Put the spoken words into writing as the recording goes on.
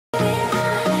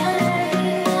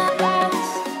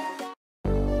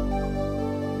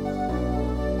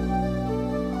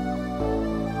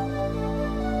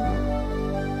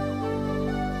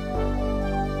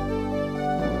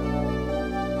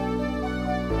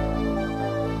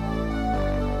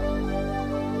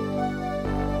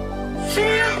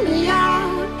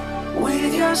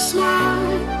with your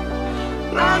smile.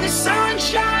 Now the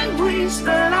sunshine brings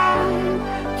the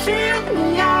light. Fill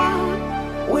me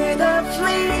out with a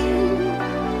flame.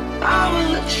 I will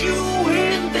let you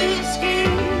in this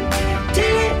game.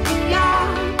 Take me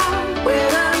out when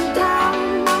I'm down.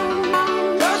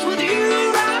 'Cause with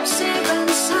you I'm safe and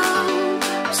sound.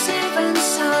 Safe and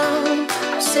sound.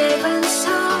 Safe and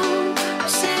sound.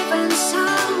 Safe and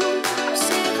sound.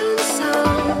 Safe and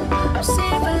sound.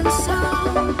 Safe and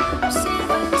sound. Safe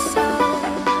and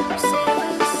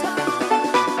sound.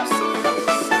 Safe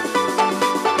and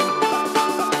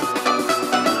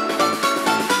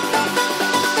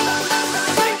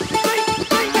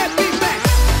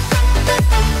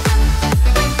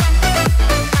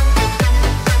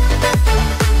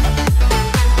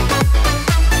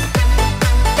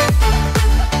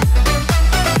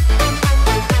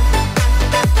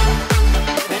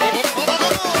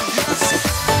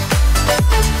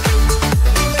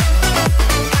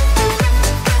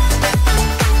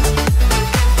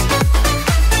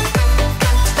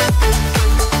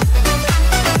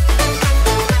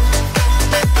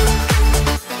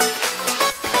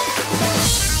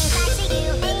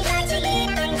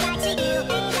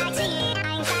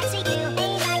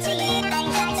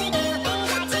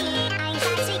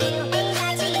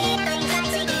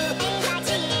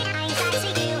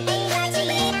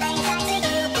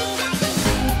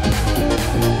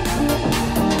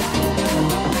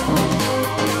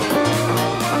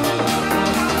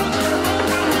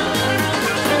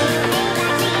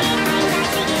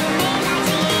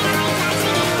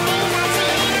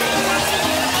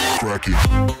crack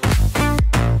it.